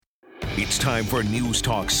It's time for News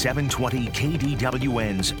Talk 720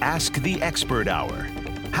 KDWN's Ask the Expert Hour.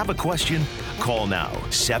 Have a question? Call now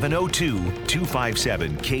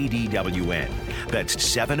 702-257-KDWN. That's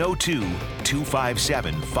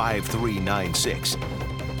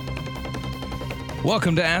 702-257-5396.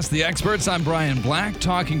 Welcome to Ask the Experts. I'm Brian Black,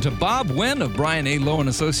 talking to Bob Wynn of Brian A. Lowe &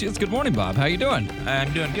 Associates. Good morning, Bob. How you doing?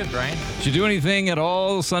 I'm doing good, Brian. Did you do anything at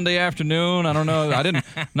all Sunday afternoon? I don't know. I didn't.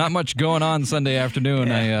 Not much going on Sunday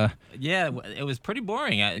afternoon. Yeah, it was pretty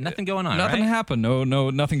boring. Nothing going on. Nothing right? happened.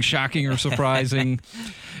 Nothing shocking or surprising.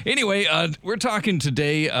 Anyway, we're talking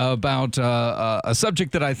today about a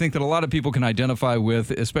subject that I think that a lot of people can identify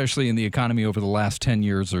with, especially in the economy over the last 10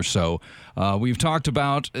 years or so. We've talked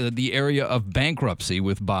about the area of bankruptcy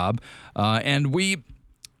with Bob, and we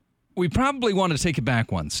probably want to take it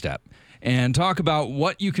back one step and talk about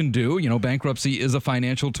what you can do. You know, bankruptcy is a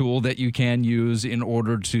financial tool that you can use in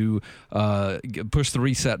order to push the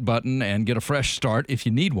reset button and get a fresh start if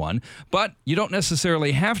you need one. But you don't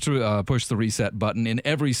necessarily have to push the reset button in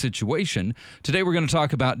every situation. Today we're going to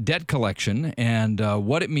talk about debt collection and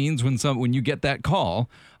what it means when you get that call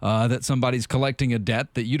that somebody's collecting a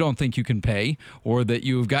debt that you don't think you can pay or that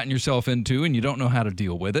you've gotten yourself into and you don't know how to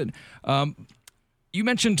deal with it. You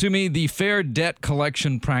mentioned to me the Fair Debt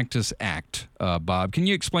Collection Practice Act, Bob. Can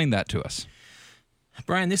you explain that to us?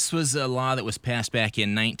 Brian, this was a law that was passed back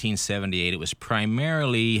in 1978. It was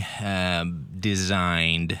primarily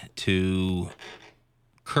designed to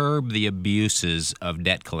curb the abuses of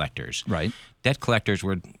debt collectors. Right. Debt collectors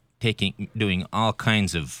were doing all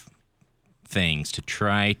kinds of things to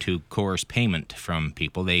try to coerce payment from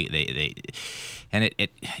people. They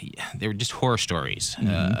were just horror stories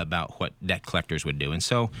about what debt collectors would do. And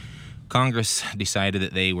so Congress decided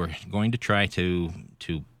that they were going to try to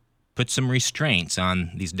put some restraints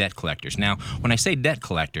on these debt collectors. Now, when I say debt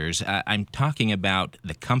collectors, I'm talking about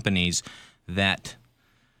the companies that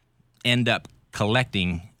end up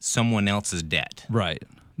collecting someone else's debt. Right.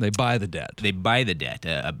 They buy the debt. They buy the debt.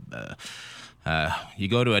 You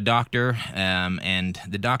go to a doctor, and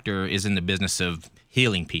the doctor is in the business of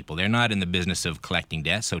healing people. They're not in the business of collecting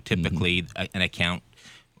debt. So typically, an account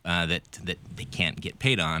that they can't get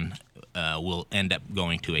paid on will end up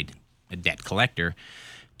going to a debt collector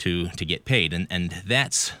to get paid, and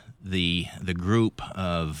that's the group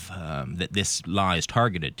of that this law is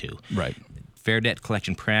targeted to. Right. Fair Debt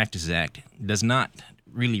Collection Practices Act does not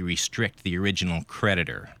really restrict the original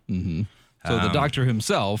creditor. Mm-hmm. So the doctor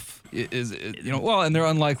himself is, and they're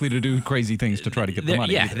unlikely to do crazy things to try to get the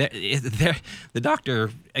money. Yeah, the doctor,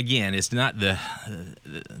 again, is not the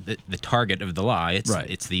target of the law.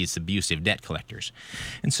 It's these abusive debt collectors.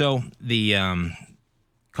 And so the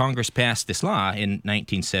Congress passed this law in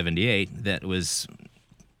 1978 that was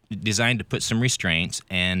designed to put some restraints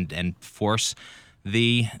and force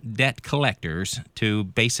the debt collectors to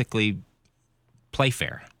basically play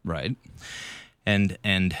fair. Right.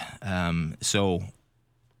 And so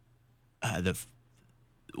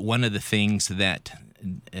one of the things that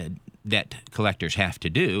debt collectors have to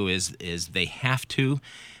do is they have to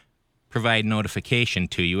provide notification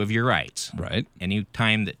to you of your rights. Right. Any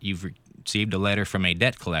time that you've received a letter from a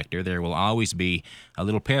debt collector, there will always be a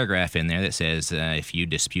little paragraph in there that says if you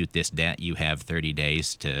dispute this debt, you have 30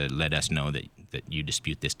 days to let us know that you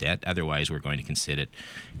dispute this debt. Otherwise, we're going to consider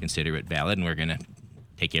it valid, and we're going to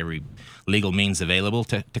take every legal means available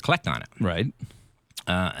to collect on it. Right.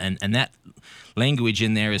 And that language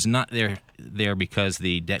in there is not there because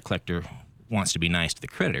the debt collector wants to be nice to the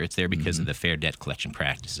creditor. It's there because of the Fair Debt Collection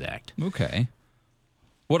Practices Act. Okay.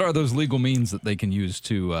 What are those legal means that they can use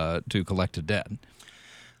to collect a debt?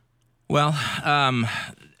 Well,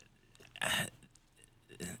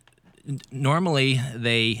 normally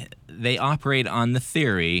they operate on the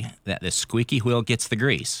theory that the squeaky wheel gets the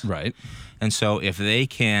grease. Right. And so if they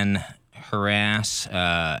can harass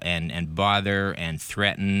and bother and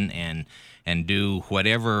threaten and do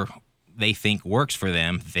whatever they think works for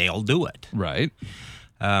them, they'll do it. Right.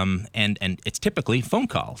 And it's typically phone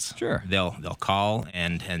calls. Sure. They'll call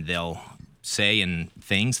and they'll say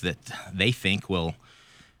things that they think will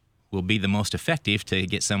be the most effective to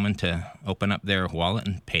get someone to open up their wallet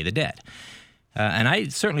and pay the debt. And I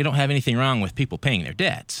certainly don't have anything wrong with people paying their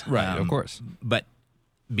debts. Right, of course. But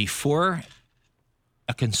before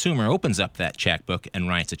a consumer opens up that checkbook and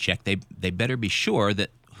writes a check, they better be sure that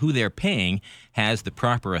who they're paying has the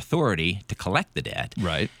proper authority to collect the debt.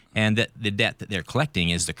 Right. And that the debt that they're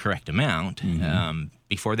collecting is the correct amount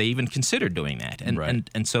before they even consider doing that.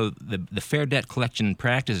 And so the Fair Debt Collection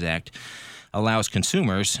Practices Act allows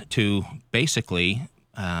consumers to basically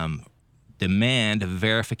demand a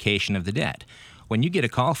verification of the debt. When you get a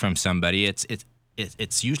call from somebody,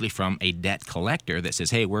 it's usually from a debt collector that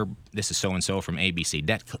says, hey, this is so-and-so from ABC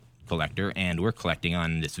Debt Collector, and we're collecting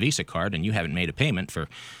on this Visa card, and you haven't made a payment for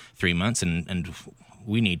 3 months, and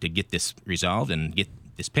we need to get this resolved and get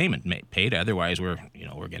this payment paid. Otherwise, we're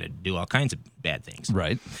going to do all kinds of bad things.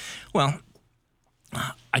 Right. Well,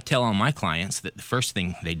 I tell all my clients that the first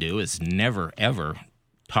thing they do is never, ever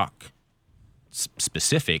talk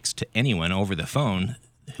specifics to anyone over the phone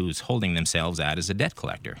who's holding themselves out as a debt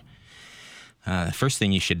collector. The first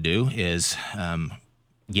thing you should do is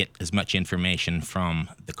get as much information from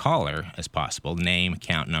the caller as possible: name,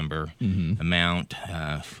 account number, amount,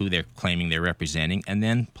 who they're claiming they're representing, and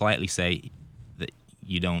then politely say that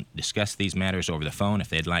you don't discuss these matters over the phone. If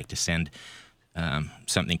they'd like to send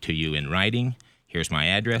something to you in writing, here's my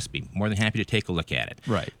address. Be more than happy to take a look at it.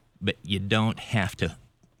 Right. But you don't have to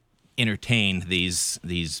entertain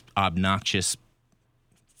these obnoxious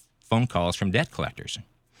phone calls from debt collectors.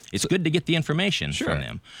 It's good to get the information from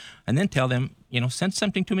them, and then tell them, send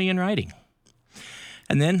something to me in writing.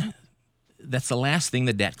 And then that's the last thing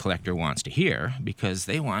the debt collector wants to hear, because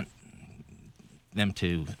they want them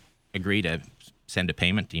to agree to send a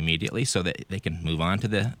payment immediately so that they can move on to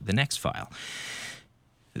the next file.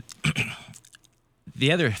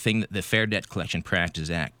 The other thing that the Fair Debt Collection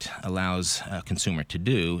Practices Act allows a consumer to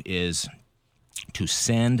do is to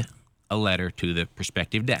send a letter to the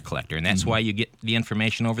prospective debt collector, and that's why you get the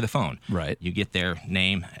information over the phone. Right. You get their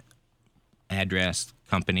name, address,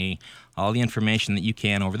 company, all the information that you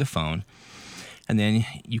can over the phone, and then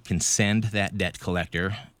you can send that debt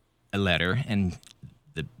collector a letter, and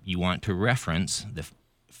you want to reference the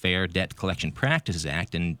Fair Debt Collection Practices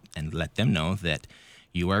Act and let them know that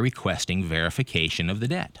you are requesting verification of the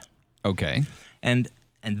debt. Okay. And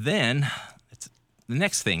then the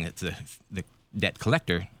next thing that the debt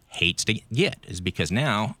collector hates to get is because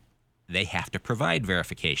now they have to provide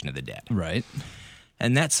verification of the debt. Right.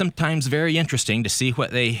 And that's sometimes very interesting to see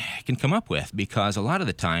what they can come up with, because a lot of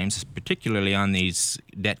the times, particularly on these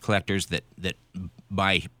debt collectors that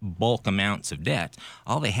buy bulk amounts of debt,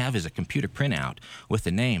 all they have is a computer printout with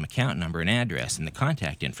the name, account number, and address, and the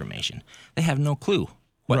contact information. They have no clue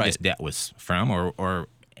what this debt was from or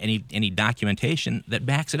any documentation that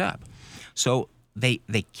backs it up. So they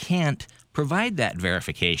can't provide that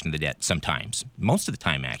verification of the debt sometimes, most of the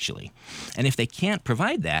time actually. And if they can't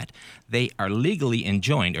provide that, they are legally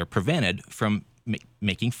enjoined or prevented from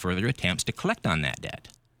making further attempts to collect on that debt.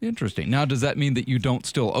 Interesting. Now, does that mean that you don't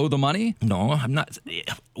still owe the money? No, I'm not.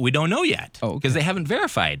 We don't know yet, because they haven't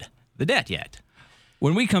verified the debt yet.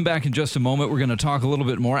 When we come back in just a moment, we're going to talk a little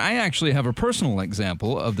bit more. I actually have a personal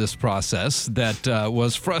example of this process that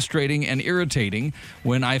was frustrating and irritating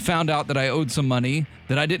when I found out that I owed some money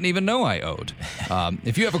that I didn't even know I owed.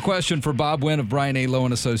 If you have a question for Bob Wynn of Brian A. Lowe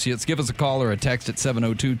 & Associates, give us a call or a text at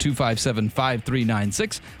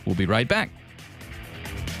 702-257-5396. We'll be right back.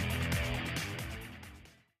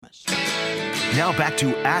 Now back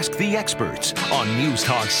to Ask the Experts on News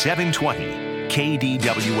Talk 720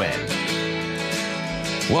 KDWN.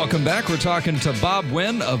 Welcome back. We're talking to Bob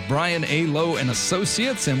Wynn of Brian A. Lowe &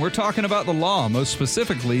 Associates, and we're talking about the law, most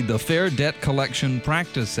specifically the Fair Debt Collection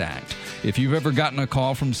Practices Act. If you've ever gotten a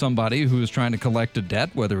call from somebody who is trying to collect a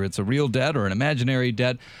debt, whether it's a real debt or an imaginary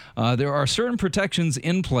debt, there are certain protections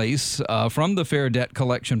in place from the Fair Debt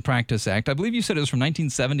Collection Practices Act. I believe you said it was from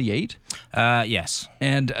 1978? Yes.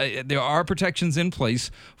 And there are protections in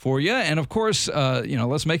place for you. And of course,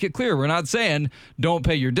 let's make it clear. We're not saying don't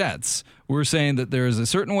pay your debts. We're saying that there is a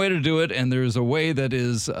certain way to do it, and there's a way that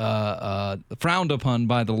is frowned upon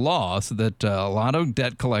by the law, so that a lot of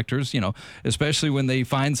debt collectors, especially when they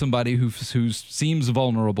find somebody who seems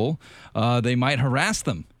vulnerable, they might harass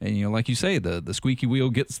them. And, like you say, the squeaky wheel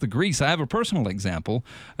gets the grease. I have a personal example,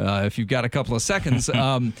 if you've got a couple of seconds.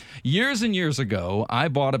 Years and years ago, I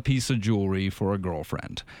bought a piece of jewelry for a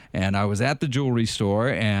girlfriend, and I was at the jewelry store,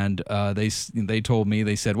 and they told me,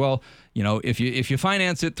 they said, well, if you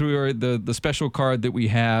finance it through the special card that we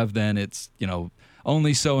have, then it's,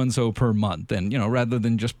 only so-and-so per month. And, rather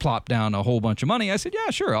than just plop down a whole bunch of money, I said,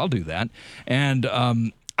 yeah, sure, I'll do that. And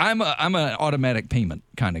I'm an automatic payment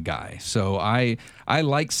kind of guy. So I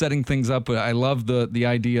like setting things up. I love the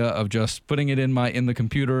idea of just putting it in the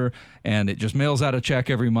computer, and it just mails out a check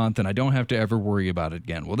every month, and I don't have to ever worry about it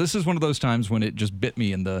again. Well, this is one of those times when it just bit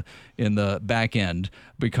me in the back end,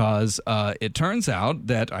 because it turns out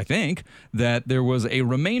that I think that there was a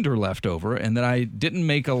remainder left over and that I didn't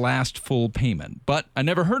make a last full payment, but I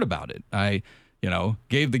never heard about it. I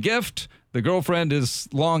gave the gift. The girlfriend is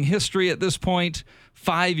long history at this point.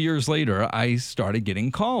 5 years later, I started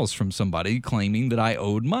getting calls from somebody claiming that I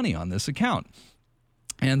owed money on this account.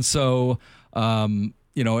 And so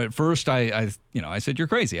at first I said, you're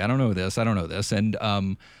crazy. I don't know this. And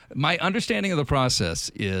my understanding of the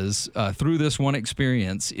process is through this one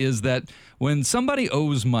experience is that when somebody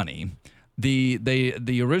owes money,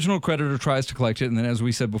 the original creditor tries to collect it, and then, as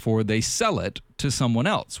we said before, they sell it to someone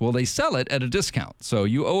else. Well, they sell it at a discount. So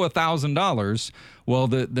you owe $1,000. Well,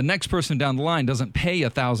 the next person down the line doesn't pay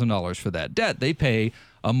 $1,000 for that debt. They pay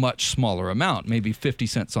a much smaller amount, maybe 50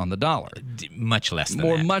 cents on the dollar. Much less than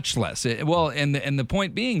that. Much less. And the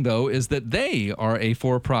point being, though, is that they are a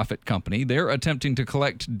for-profit company. They're attempting to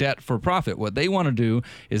collect debt for profit. What they want to do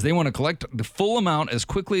is they want to collect the full amount as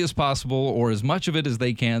quickly as possible, or as much of it as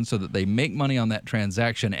they can, so that they make money on that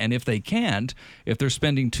transaction. And if they can't, if they're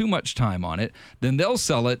spending too much time on it, then they'll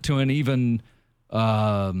sell it to an even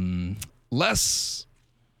less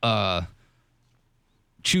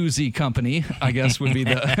choosy company, I guess would be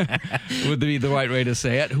the right way to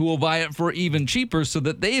say it, who will buy it for even cheaper, so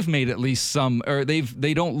that they've made at least some, or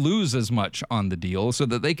they don't lose as much on the deal, so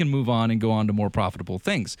that they can move on and go on to more profitable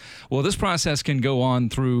things. Well, this process can go on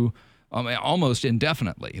through almost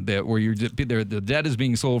indefinitely, where the debt is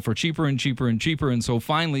being sold for cheaper and cheaper and cheaper, and so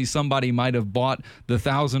finally somebody might have bought the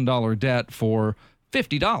 $1,000 debt for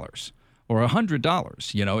 $50. Or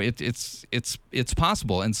 $100, it's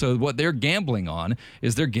possible. And so what they're gambling on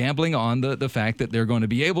is the fact that they're going to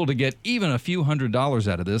be able to get even a few $100s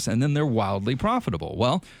out of this, and then they're wildly profitable.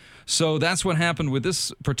 Well, so that's what happened with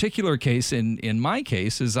this particular case. In my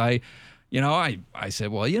case, is I said,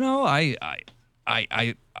 well, I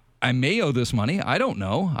may owe this money. I don't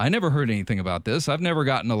know. I never heard anything about this. I've never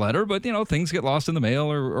gotten a letter, but things get lost in the mail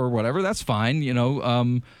or whatever. That's fine.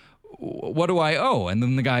 What do I owe? And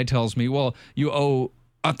then the guy tells me, well, you owe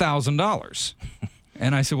 $1,000.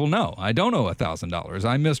 And I said, well, no, I don't owe $1,000.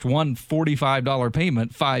 I missed one $45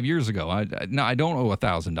 payment 5 years ago. I don't owe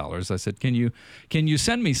 $1,000. I said, can you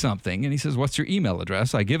send me something? And he says, what's your email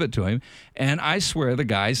address? I give it to him. And I swear the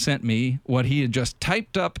guy sent me what he had just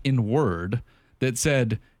typed up in Word that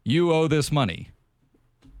said, you owe this money.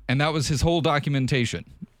 And that was his whole documentation.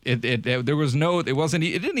 It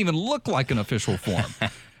didn't even look like an official form.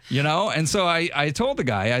 And so I told the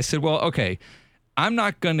guy, I said, well, okay, I'm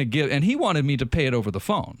not going to give, and he wanted me to pay it over the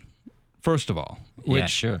phone, first of all. Yeah,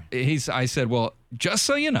 sure. I said, well, just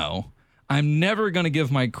so you know, I'm never going to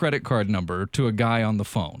give my credit card number to a guy on the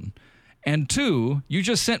phone. And two, you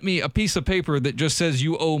just sent me a piece of paper that just says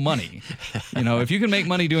you owe money. If you can make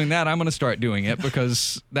money doing that, I'm going to start doing it,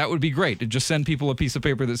 because that would be great to just send people a piece of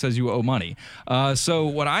paper that says you owe money. So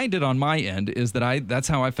what I did on my end is that's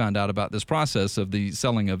how I found out about this process of the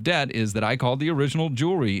selling of debt, is that I called the original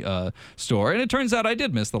jewelry store. And it turns out I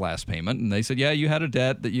did miss the last payment. And they said, yeah, you had a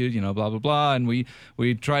debt that you blah, blah, blah. And we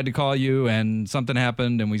tried to call you, and something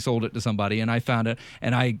happened, and we sold it to somebody. And I found it.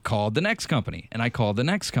 And I called the next company. And I called the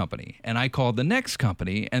next company. And I called the next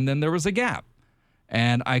company, and then there was a gap.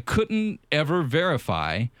 And I couldn't ever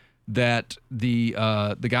verify that the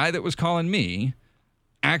guy that was calling me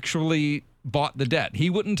actually bought the debt. He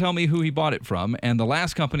wouldn't tell me who he bought it from, and the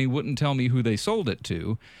last company wouldn't tell me who they sold it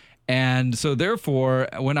to. And so therefore,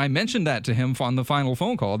 when I mentioned that to him on the final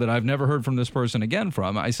phone call, that I've never heard from this person again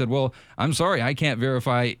from, I said, well, I'm sorry, I can't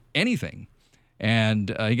verify anything.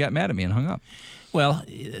 And he got mad at me and hung up. Well,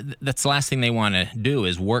 that's the last thing they want to do,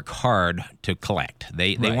 is work hard to collect.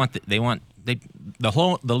 They want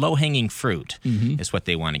the low hanging fruit is what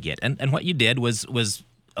they want to get. And what you did was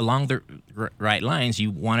along the right lines.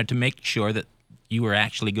 You wanted to make sure that you were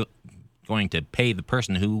actually going to pay the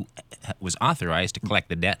person who was authorized to collect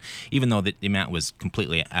the debt, even though the amount was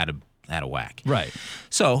completely out of whack. Right.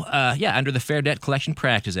 So under the Fair Debt Collection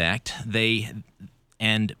Practices Act,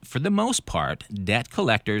 and for the most part, debt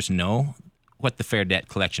collectors know what the Fair Debt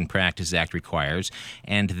Collection Practices Act requires,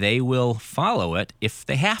 and they will follow it if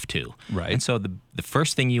they have to. Right. And so the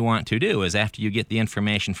first thing you want to do is, after you get the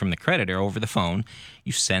information from the creditor over the phone,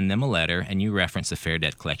 you send them a letter and you reference the Fair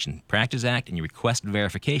Debt Collection Practices Act and you request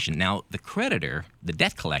verification. Now, the creditor, the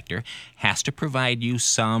debt collector, has to provide you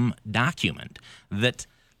some document that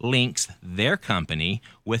links their company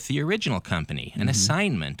with the original company, an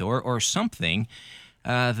assignment or something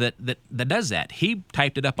that does that. He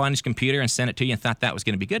typed it up on his computer and sent it to you and thought that was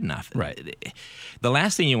going to be good enough. Right. The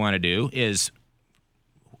last thing you want to do is,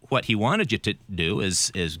 what he wanted you to do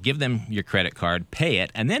is give them your credit card, pay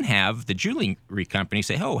it, and then have the jewelry company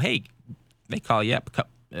say, oh, hey, they call you up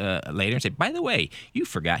later and say, by the way, you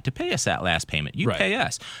forgot to pay us that last payment. You pay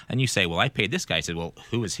us. And you say, well, I paid this guy. I said, well,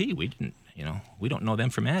 who is he? We didn't, we don't know them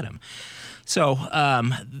from Adam. So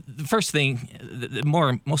the first thing, the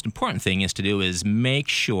most important thing is to do is make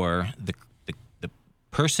sure the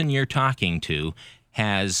person you're talking to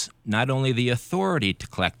has not only the authority to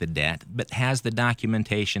collect the debt, but has the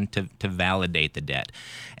documentation to validate the debt.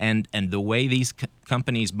 And the way these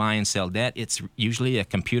companies buy and sell debt, it's usually a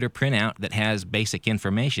computer printout that has basic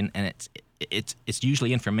information, and it's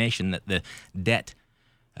usually information that the debt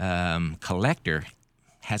collector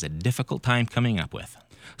has a difficult time coming up with.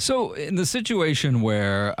 So in the situation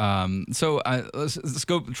where, let's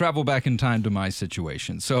go travel back in time to my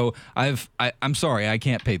situation. So I'm sorry, I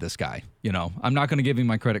can't pay this guy. I'm not going to give him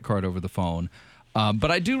my credit card over the phone.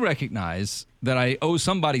 But I do recognize that I owe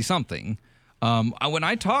somebody something. When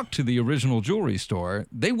I talked to the original jewelry store,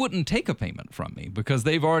 they wouldn't take a payment from me because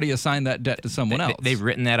they've already assigned that debt to someone else. They've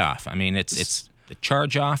written that off. I mean, it's a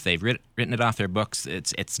charge off. They've written it off their books.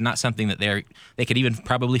 It's not something that they could even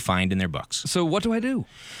probably find in their books. So what do I do?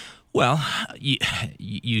 Well, you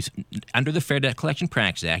under the Fair Debt Collection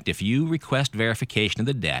Practices Act, if you request verification of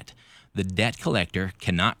the debt collector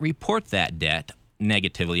cannot report that debt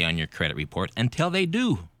negatively on your credit report until they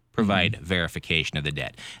do provide verification of the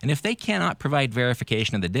debt. And if they cannot provide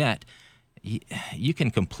verification of the debt, you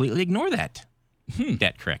can completely ignore that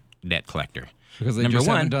debt collector. Because they just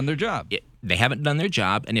haven't done their job. They haven't done their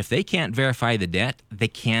job, and if they can't verify the debt, they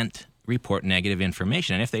can't report negative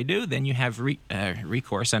information. And if they do, then you have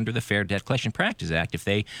recourse under the Fair Debt Collection Practices Act if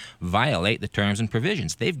they violate the terms and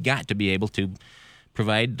provisions. They've got to be able to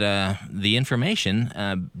provide the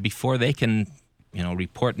information before they can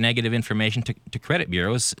report negative information to credit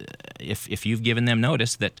bureaus if you've given them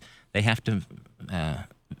notice that they have to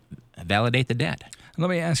validate the debt. Let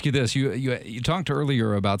me ask you this. You talked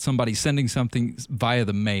earlier about somebody sending something via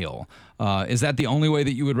the mail. Is that the only way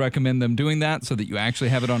that you would recommend them doing that so that you actually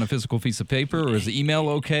have it on a physical piece of paper, or is email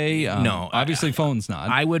okay? No. Obviously, phone's not.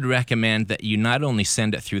 I would recommend that you not only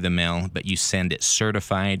send it through the mail, but you send it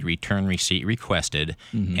certified, return receipt requested,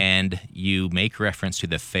 and you make reference to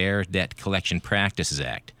the Fair Debt Collection Practices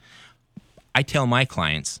Act. I tell my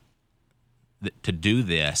clients to do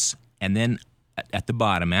this, and then at the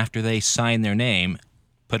bottom, after they sign their name,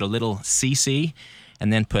 put a little CC,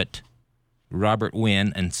 and then put Robert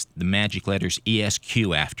Wynn and the magic letters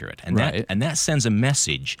ESQ after it. And that sends a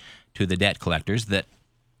message to the debt collectors that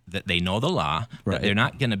they know the law, that they're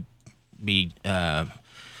not going to be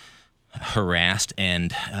harassed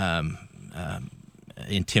and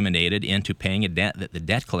intimidated into paying a debt that the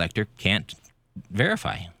debt collector can't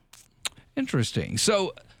verify. Interesting.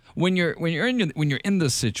 So when you're in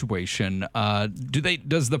this situation,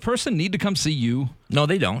 does the person need to come see you? No,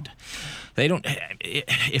 they don't. They don't.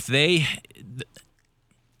 If they,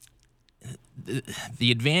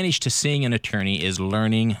 the advantage to seeing an attorney is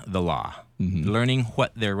learning the law, learning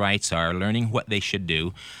what their rights are, learning what they should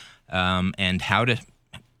do, and how to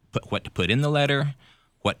put in the letter,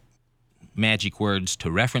 what magic words to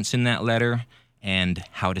reference in that letter, and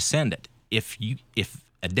how to send it. If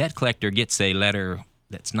a debt collector gets a letter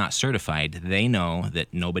that's not certified, they know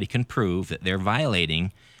that nobody can prove that they're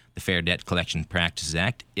violating the Fair Debt Collection Practices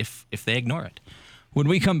Act if they ignore it. When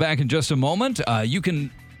we come back in just a moment, you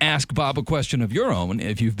can ask Bob a question of your own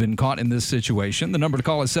if you've been caught in this situation. The number to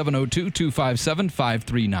call is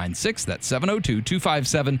 702-257-5396. That's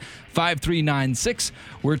 702-257-5396.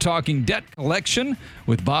 We're talking debt collection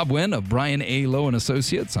with Bob Wynn of Brian A. Lowe &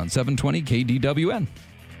 Associates on 720 KDWN.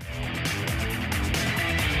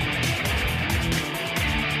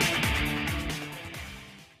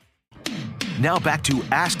 Now back to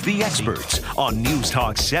Ask the Experts on News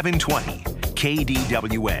Talk 720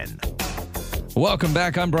 KDWN. Welcome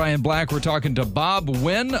back. I'm Brian Black. We're talking to Bob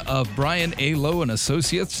Wynn of Brian A. Lowe &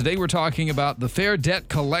 Associates. Today we're talking about the Fair Debt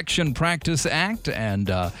Collection Practice Act,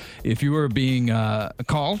 and if you are being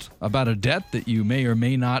called about a debt that you may or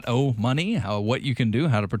may not owe money, what you can do,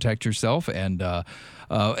 how to protect yourself, and I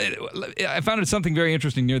found something very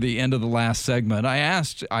interesting near the end of the last segment. I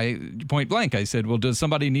point blank, I said, well, does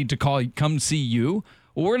somebody need to come see you?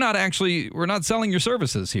 Well, we're not selling your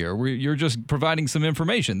services here. You're just providing some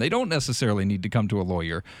information. They don't necessarily need to come to a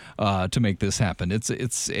lawyer to make this happen.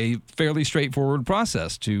 It's a fairly straightforward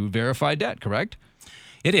process to verify debt, correct?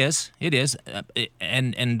 It is.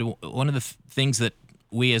 And one of the things that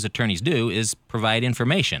we as attorneys do is provide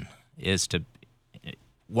information, is to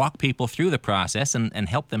walk people through the process and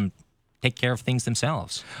help them take care of things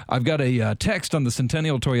themselves. I've got a text on the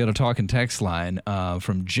Centennial Toyota Talk and Text line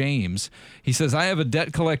from James. He says, I have a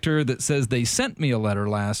debt collector that says they sent me a letter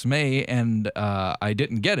last May and I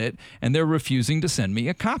didn't get it, and they're refusing to send me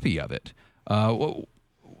a copy of it.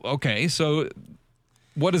 Okay, so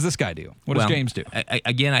what does this guy do? What does James do?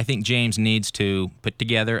 Again, I think James needs to put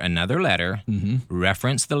together another letter,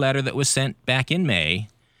 reference the letter that was sent back in May,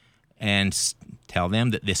 and tell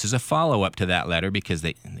them that this is a follow-up to that letter because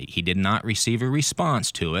he did not receive a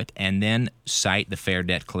response to it, and then cite the Fair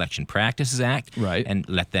Debt Collection Practices Act, Right. and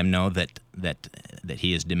let them know that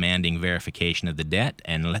he is demanding verification of the debt,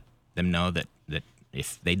 and let them know that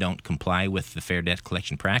if they don't comply with the Fair Debt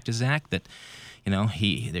Collection Practices Act, that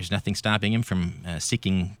there's nothing stopping him from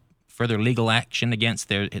seeking further legal action against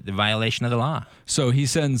the violation of the law. So he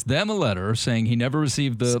sends them a letter saying he never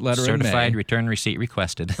received the letter Certified in May. return receipt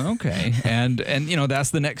requested. Okay, and that's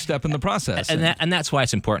the next step in the process. And that's why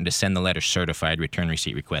it's important to send the letter certified return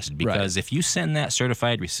receipt requested, because if you send that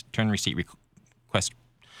certified return receipt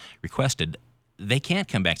requested, they can't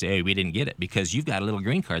come back and say, hey, we didn't get it, because you've got a little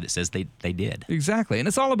green card that says they did. Exactly. And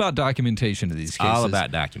it's all about documentation in these cases. All about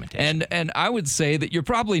documentation. And I would say that you're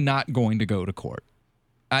probably not going to go to court.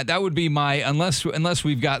 That would be my, unless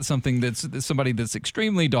we've got something that's somebody that's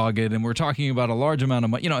extremely dogged, and we're talking about a large amount of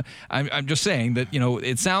money. I'm just saying that,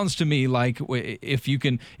 it sounds to me like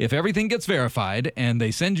if everything gets verified and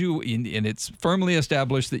they send you and it's firmly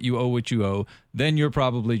established that you owe what you owe, then you're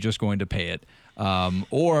probably just going to pay it.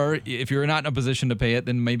 Or if you're not in a position to pay it,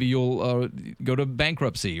 then maybe you'll go to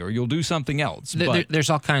bankruptcy or you'll do something else. There's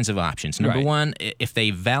all kinds of options. Number one, if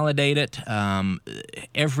they validate it,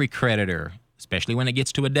 every creditor, especially when it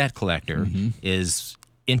gets to a debt collector, is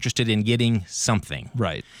interested in getting something.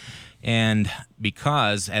 Right. And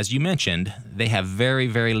because, as you mentioned, they have very,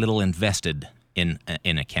 very little invested in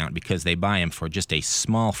an account because they buy them for just a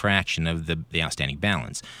small fraction of the outstanding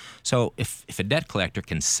balance. So if a debt collector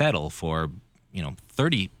can settle for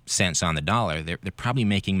 30 cents on the dollar, they're probably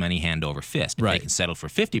making money hand over fist. If they can settle for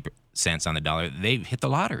 50 cents on the dollar, they've hit the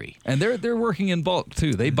lottery. And they're working in bulk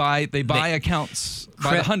too. They buy accounts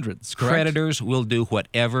by the hundreds. Correct? Creditors will do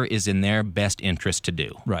whatever is in their best interest to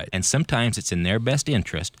do. Right. And sometimes it's in their best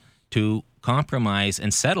interest to compromise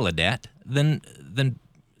and settle a debt than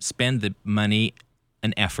spend the money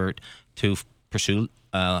and effort to pursue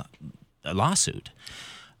a lawsuit.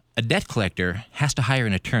 A debt collector has to hire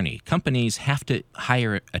an attorney. Companies have to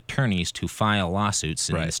hire attorneys to file lawsuits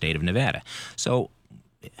in the state of Nevada. So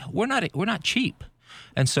we're not cheap,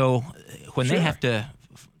 and so when they have to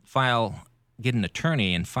get an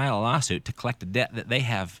attorney and file a lawsuit to collect a debt that they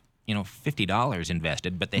have $50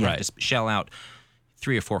 invested, but they have to shell out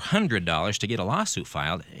 $300 or $400 to get a lawsuit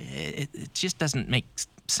filed, it just doesn't make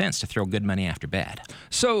sense to throw good money after bad.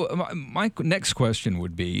 So my next question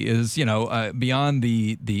would be beyond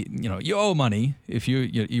the you owe money. If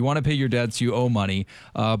you want to pay your debts, you owe money.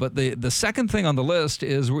 But the second thing on the list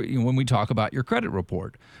is when we talk about your credit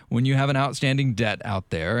report. When you have an outstanding debt out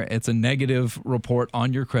there, it's a negative report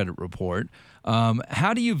on your credit report.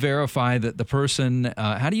 How do you verify that the person?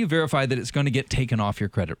 How do you verify that it's going to get taken off your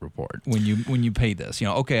credit report when you pay this?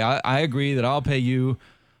 Okay, I agree that I'll pay you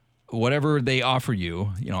whatever they offer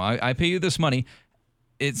you. I pay you this money.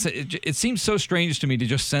 It seems so strange to me to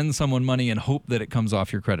just send someone money and hope that it comes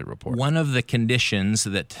off your credit report. One of the conditions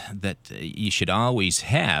that you should always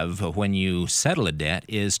have when you settle a debt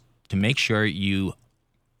is to make sure you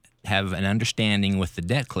have an understanding with the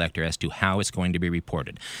debt collector as to how it's going to be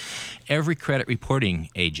reported. Every credit reporting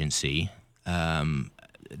agency,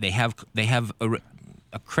 they have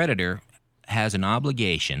a creditor has an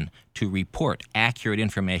obligation to report accurate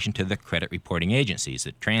information to the credit reporting agencies,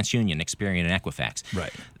 the TransUnion, Experian, and Equifax.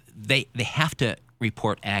 Right. They have to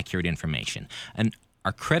report accurate information. And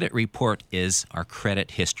our credit report is our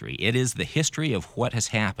credit history. It is the history of what has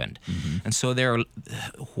happened. Mm-hmm. And so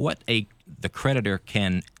the creditor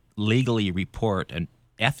can legally report and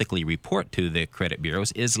ethically report to the credit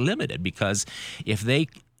bureaus is limited, because if they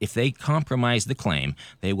compromise the claim,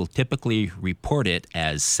 they will typically report it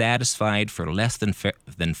as satisfied for less than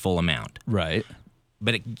full amount. Right.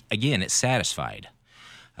 But again, it's satisfied.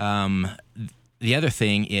 The other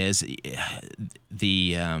thing is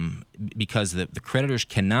because the creditors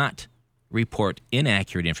cannot report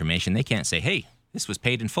inaccurate information, they can't say, "Hey, this was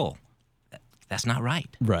paid in full." That's not right.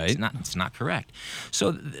 Right. It's not correct.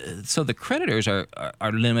 So the creditors are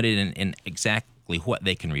limited in exactly what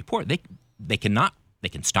they can report. They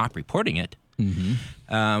can stop reporting it,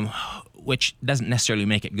 which doesn't necessarily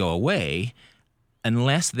make it go away,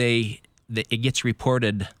 unless it gets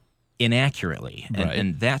reported inaccurately,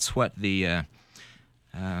 and that's what the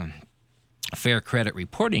Fair Credit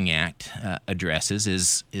Reporting Act addresses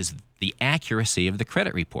is the accuracy of the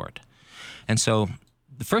credit report. And so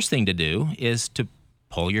the first thing to do is to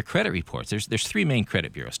pull your credit reports. There's three main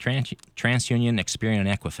credit bureaus: TransUnion, Experian, and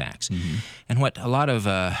Equifax. Mm-hmm. And what a lot of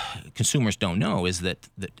consumers don't know is that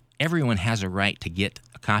everyone has a right to get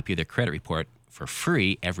a copy of their credit report for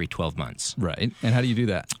free every 12 months. Right. And how do you do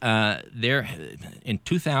that? In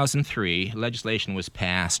 2003, legislation was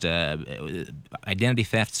passed. Identity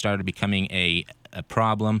theft started becoming a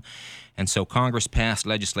problem, and so Congress passed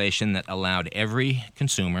legislation that allowed every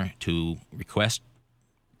consumer to request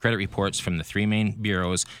credit reports from the three main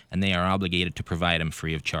bureaus, and they are obligated to provide them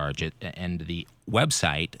free of charge. And the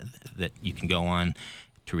website that you can go on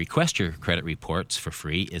to request your credit reports for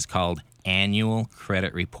free is called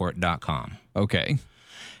annualcreditreport.com. Okay.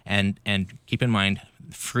 And keep in mind,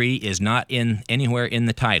 free is not anywhere in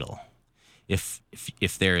the title. If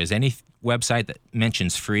there is any website that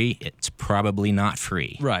mentions free, it's probably not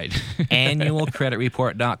free. Right.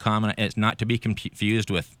 Annualcreditreport.com is not to be confused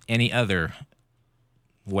with any other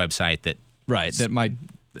website that might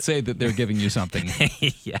say that they're giving you something.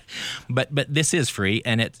 Yeah, but this is free,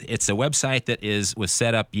 and it's a website that was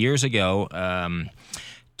set up years ago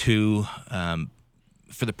for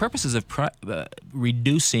the purposes of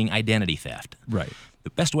reducing identity theft. Right.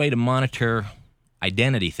 The best way to monitor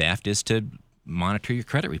identity theft is to monitor your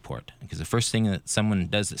credit report, because the first thing that someone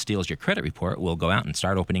does that steals your credit report will go out and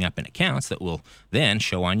start opening up accounts that will then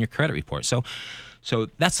show on your credit report. So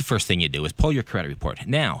that's the first thing you do, is pull your credit report.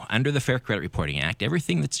 Now, under the Fair Credit Reporting Act,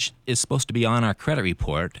 everything that is supposed to be on our credit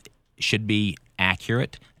report should be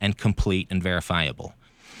accurate and complete and verifiable.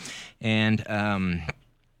 And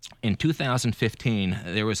in 2015,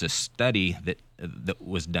 there was a study that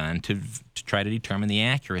was done to try to determine the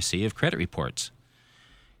accuracy of credit reports.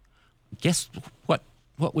 Guess what?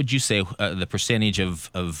 What would you say the percentage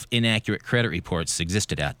of inaccurate credit reports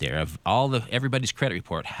existed out there? Of everybody's credit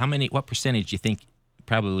report, what percentage do you think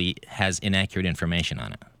probably has inaccurate information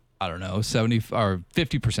on it? I don't know, 70 or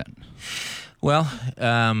 50%. Well,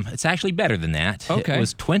 it's actually better than that. Okay. It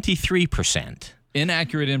was 23%.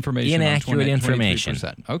 Inaccurate information. Inaccurate information.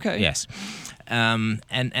 23%. Okay. Yes. And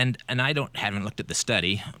I haven't looked at the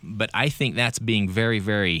study, but I think that's being very,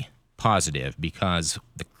 very positive, because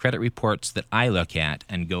the credit reports that I look at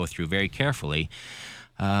and go through very carefully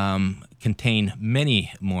contain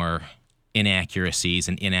many more inaccuracies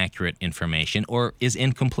and inaccurate information, or is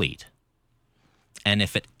incomplete. And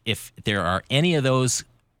if there are any of those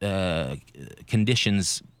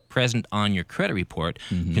conditions present on your credit report,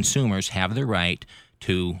 consumers have the right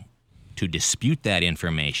to dispute that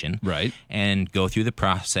information, right, and go through the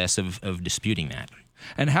process of disputing that.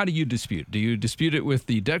 And how do you dispute? Do you dispute it with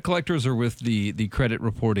the debt collectors or with the credit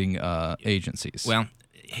reporting agencies? Well,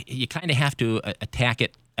 you kind of have to attack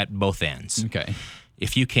it at both ends. Okay.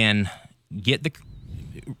 If you can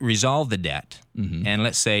resolve the debt, and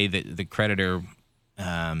let's say that the creditor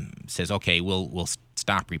says, okay, we'll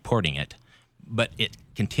stop reporting it, but it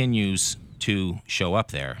continues to show up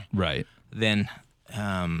there. Right. Then,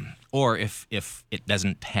 or if it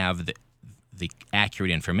doesn't have the accurate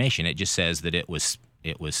information, it just says that it was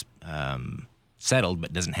settled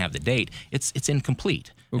but doesn't have the date, it's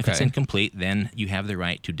incomplete. Okay. If it's incomplete, then you have the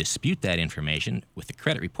right to dispute that information with the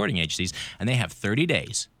credit reporting agencies, and they have 30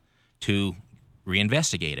 days to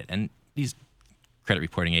reinvestigate it. And these credit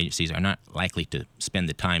reporting agencies are not likely to spend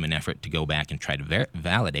the time and effort to go back and try to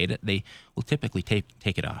validate it. They will typically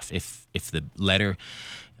take it off if the letter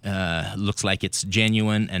looks like it's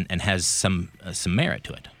genuine and has some merit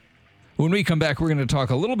to it. When we come back, we're going to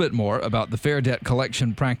talk a little bit more about the Fair Debt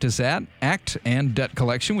Collection Practice Act and debt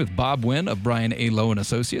collection with Bob Wynn of Brian A. Lowe &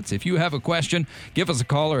 Associates. If you have a question, give us a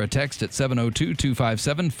call or a text at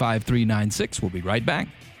 702-257-5396. We'll be right back.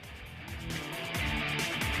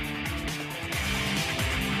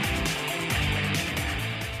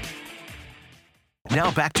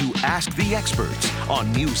 Now back to Ask the Experts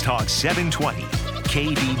on News Talk 720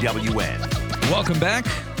 KDWN. Welcome back.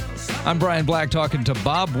 I'm Brian Black, talking to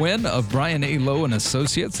Bob Wynn of Brian A. Lowe &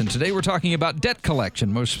 Associates, and today we're talking about debt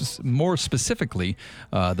collection, more specifically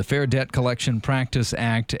the Fair Debt Collection Practice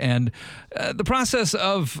Act, and the process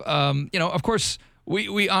of, of course,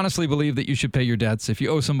 we honestly believe that you should pay your debts. If you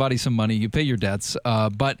owe somebody some money, you pay your debts,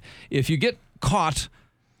 but if you get caught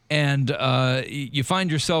and you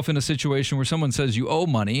find yourself in a situation where someone says you owe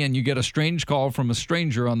money and you get a strange call from a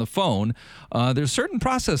stranger on the phone, there's certain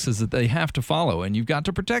processes that they have to follow, and you've got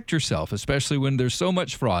to protect yourself, especially when there's so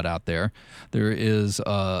much fraud out there. There is,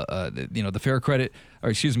 the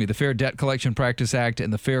the Fair Debt Collection Practice Act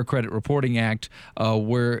and the Fair Credit Reporting Act,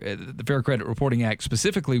 where the Fair Credit Reporting Act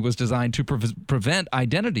specifically was designed to prevent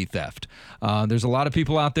identity theft. There's a lot of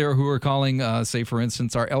people out there who are calling, say, for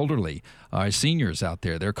instance, our elderly, our seniors out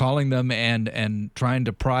there. They're calling them and trying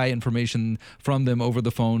to pry information from them over the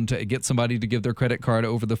phone to get somebody to give their credit card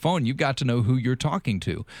over the phone. You've got to know who you're talking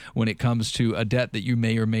to when it comes to a debt that you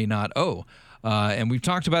may or may not owe. And we've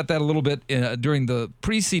talked about that a little bit during the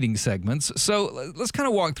preceding segments. So let's kind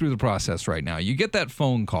of walk through the process right now. You get that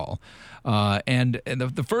phone call, and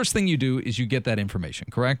the first thing you do is you get that information,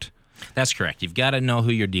 correct? That's correct. You've got to know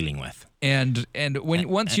who you're dealing with. And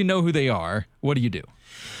once you know who they are, what do you do?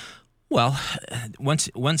 Well,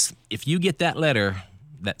 once if you get that letter,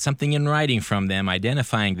 that something in writing from them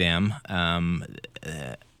identifying them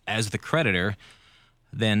as the creditor,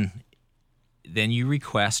 then you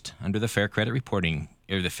request under the Fair Credit Reporting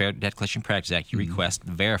or the Fair Debt Collection Practices Act, you request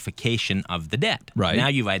verification of the debt. Right. Now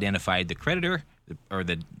you've identified the creditor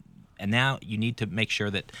and now you need to make sure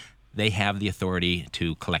that they have the authority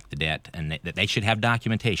to collect the debt and that they should have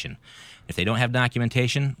documentation. If they don't have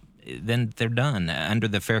documentation, then they're done. Under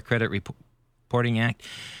the Fair Credit Reporting Act,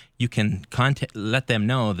 you can let them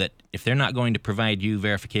know that if they're not going to provide you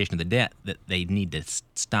verification of the debt, that they need to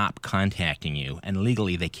stop contacting you, and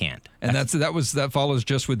legally they can't. And that follows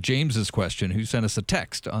just with James's question, who sent us a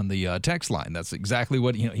text on the text line. That's exactly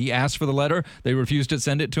what he asked for the letter. They refused to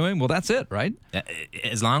send it to him. Well, that's it, right?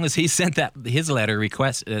 As long as he sent his letter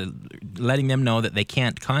request, letting them know that they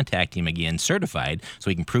can't contact him again, certified,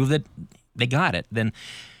 so he can prove that they got it, then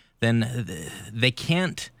they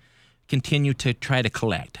can't continue to try to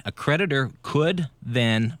collect. A creditor could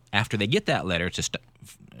then, after they get that letter,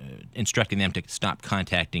 instructing them to stop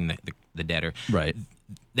contacting the debtor. Right.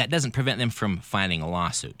 That doesn't prevent them from filing a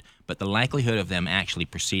lawsuit, but the likelihood of them actually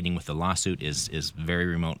proceeding with the lawsuit is very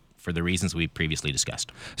remote for the reasons we previously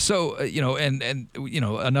discussed. So,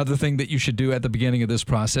 another thing that you should do at the beginning of this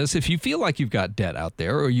process, if you feel like you've got debt out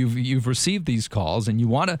there or you've received these calls and you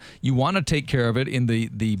want to take care of it in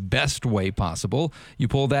the best way possible, you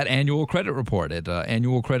pull that annual credit report at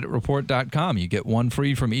annualcreditreport.com. You get one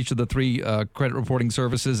free from each of the three credit reporting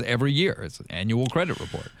services every year. It's an annual credit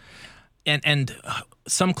report. And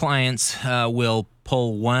some clients will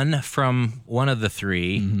pull one from one of the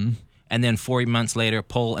three, and then 4 months later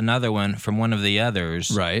pull another one from one of the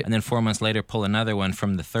others. Right. And then 4 months later pull another one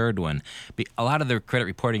from the third one. A lot of the credit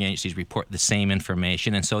reporting agencies report the same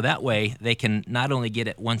information, and so that way they can not only get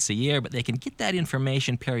it once a year, but they can get that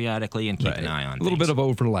information periodically and keep an eye on a little things. bit of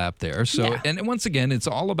overlap there. So, Yeah. And once again, it's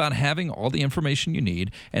all about having all the information you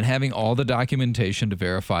need and having all the documentation to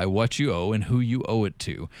verify what you owe and who you owe it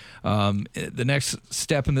to. The next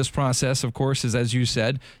step in this process, of course, is, as you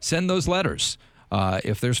said, send those letters.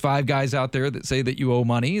 If there's 5 guys out there that say that you owe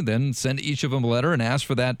money, then send each of them a letter and ask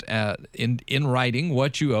for that in writing,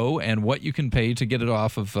 what you owe and what you can pay to get it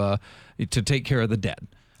off of to take care of the debt.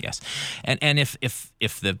 Yes, and if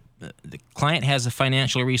the client has the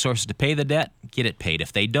financial resources to pay the debt, get it paid.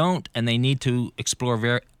 If they don't and they need to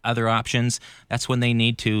explore other options, that's when they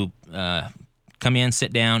need to come in,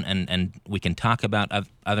 sit down, and we can talk about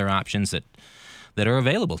other options that are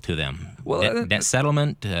available to them. Well, debt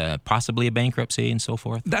settlement, possibly a bankruptcy, and so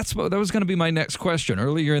forth. That was going to be my next question.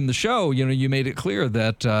 Earlier in the show, you made it clear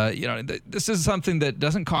that this is something that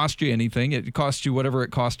doesn't cost you anything. It costs you whatever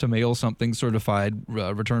it costs to mail something certified,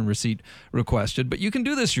 return receipt requested. But you can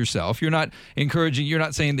do this yourself. You're not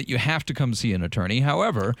saying that you have to come see an attorney.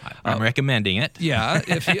 However, I'm recommending it. Yeah.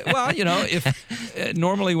 If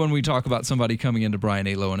normally when we talk about somebody coming into Brian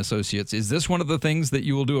A. Lowe and Associates, is this one of the things that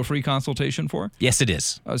you will do a free consultation for? Yes, it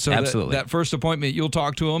is. So absolutely. That first appointment, you'll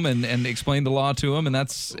talk to them and explain the law to them, and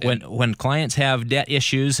that's when clients have debt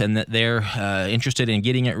issues and that they're interested in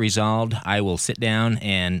getting it resolved. I will sit down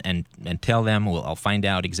and tell them. I'll find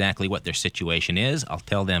out exactly what their situation is. I'll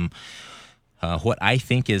tell them what I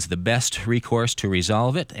think is the best recourse to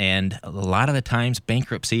resolve it, and a lot of the times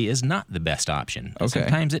bankruptcy is not the best option. Okay.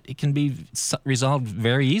 Sometimes it can be resolved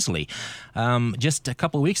very easily. Just a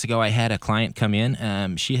couple of weeks ago, I had a client come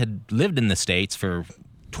in. She had lived in the States for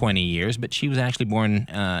 20 years, but she was actually born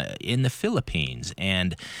in the Philippines,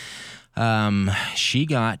 and she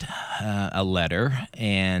got a letter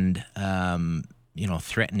and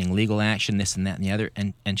threatening legal action, this and that and the other,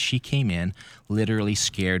 and she came in literally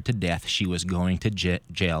scared to death. She was going to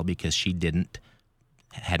jail because she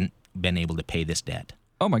hadn't been able to pay this debt.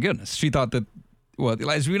 Oh my goodness! She thought that. Well,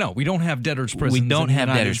 as we know, we don't have debtors' prisons. We don't in have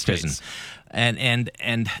the United debtors' States. prisons,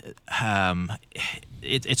 and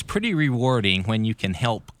it's pretty rewarding when you can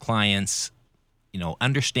help clients,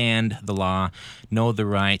 understand the law, know the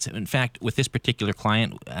rights. In fact, with this particular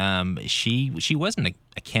client, she wasn't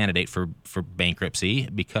a candidate for bankruptcy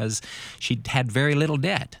because she had very little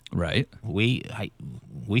debt. Right. We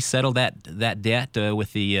settled that debt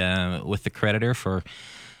with the creditor for,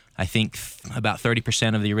 I think, about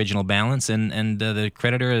 30% of the original balance, and the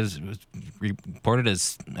creditor was reported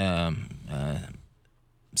as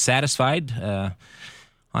satisfied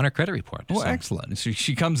on her credit report. Oh, So- excellent.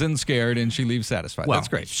 She comes in scared and she leaves satisfied. Well, That's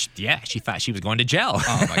great. She thought she was going to jail.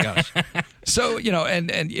 Oh my gosh. So,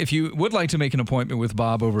 and if you would like to make an appointment with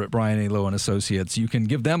Bob over at Brian A. Lowe and Associates, you can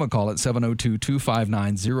give them a call at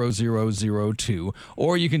 702-259-0002,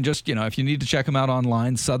 or you can just, if you need to check them out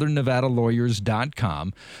online,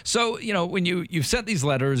 southernnevadalawyers.com. So, when you've sent these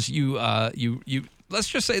letters, you let's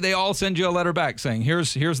just say they all send you a letter back saying,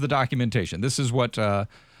 here's the documentation. This is what you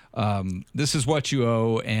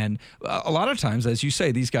owe. And a lot of times, as you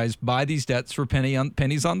say, these guys buy these debts for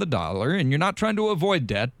pennies on the dollar, and you're not trying to avoid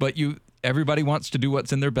debt, but everybody wants to do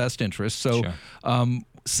what's in their best interest. So Sure.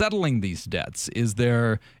 Settling these debts, is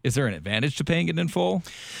there an advantage to paying it in full?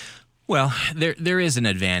 Well, there is an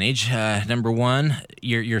advantage. Number one,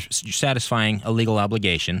 you're satisfying a legal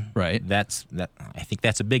obligation. Right. I think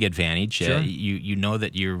that's a big advantage. Sure. You know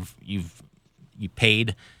that you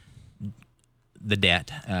paid the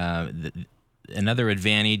debt. Another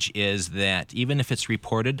advantage is that even if it's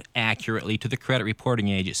reported accurately to the credit reporting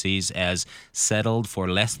agencies as settled for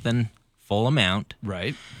less than full amount,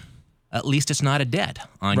 Right. at least it's not a debt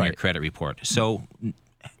on your Right. credit report. So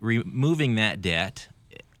removing that debt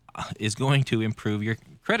is going to improve your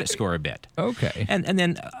credit score a bit. Okay. And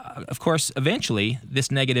then, of course, eventually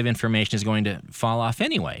this negative information is going to fall off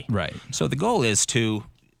anyway. Right. So the goal is to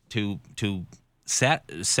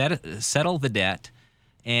settle the debt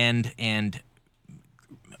and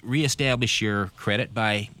reestablish your credit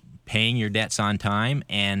by paying your debts on time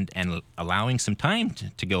and allowing some time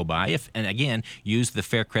to go by. And again, use the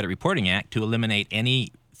Fair Credit Reporting Act to eliminate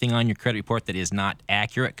anything on your credit report that is not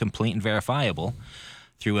accurate, complete, and verifiable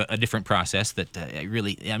through a different process that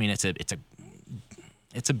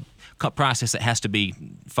it's a process that has to be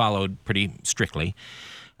followed pretty strictly.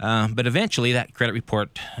 But eventually that credit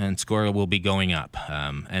report and score will be going up.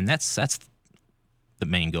 And that's the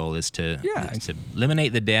main goal, is to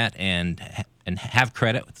eliminate the debt and have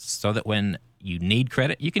credit so that when you need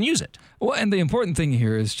credit, you can use it. Well, and the important thing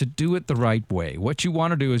here is to do it the right way. What you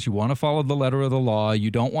want to do is you want to follow the letter of the law.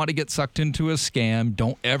 You don't want to get sucked into a scam.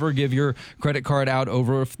 Don't ever give your credit card out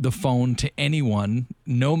over the phone to anyone,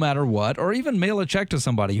 no matter what, or even mail a check to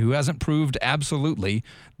somebody who hasn't proved absolutely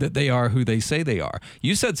that they are who they say they are.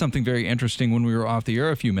 You said something very interesting when we were off the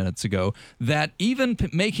air a few minutes ago, that even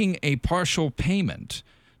making a partial payment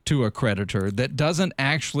to a creditor that doesn't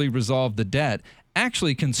actually resolve the debt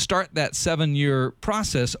actually can start that 7-year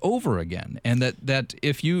process over again. And that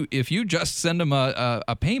if you just send them a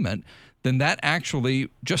payment, then that actually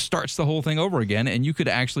just starts the whole thing over again, and you could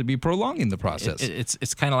actually be prolonging the process.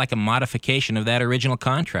 It's kind of like a modification of that original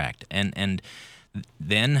contract, and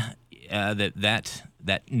then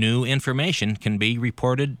that new information can be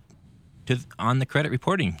reported on the credit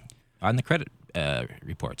reports.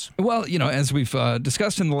 Well, as we've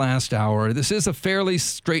discussed in the last hour, this is a fairly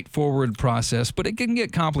straightforward process, but it can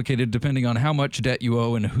get complicated depending on how much debt you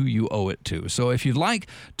owe and who you owe it to. So if you'd like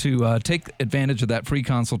to take advantage of that free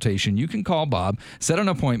consultation, you can call Bob, set an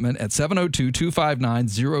appointment at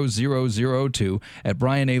 702-259-0002 at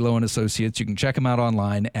Brian A. Lowe and Associates. You can check them out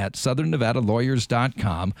online at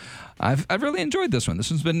southernnevadalawyers.com. I've really enjoyed this one. This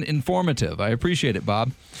one's been informative. I appreciate it,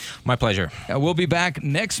 Bob. My pleasure. We'll be back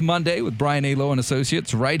next Monday with Brian A. Lowe and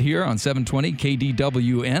Associates right here on 720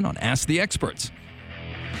 KDWN on Ask the Experts.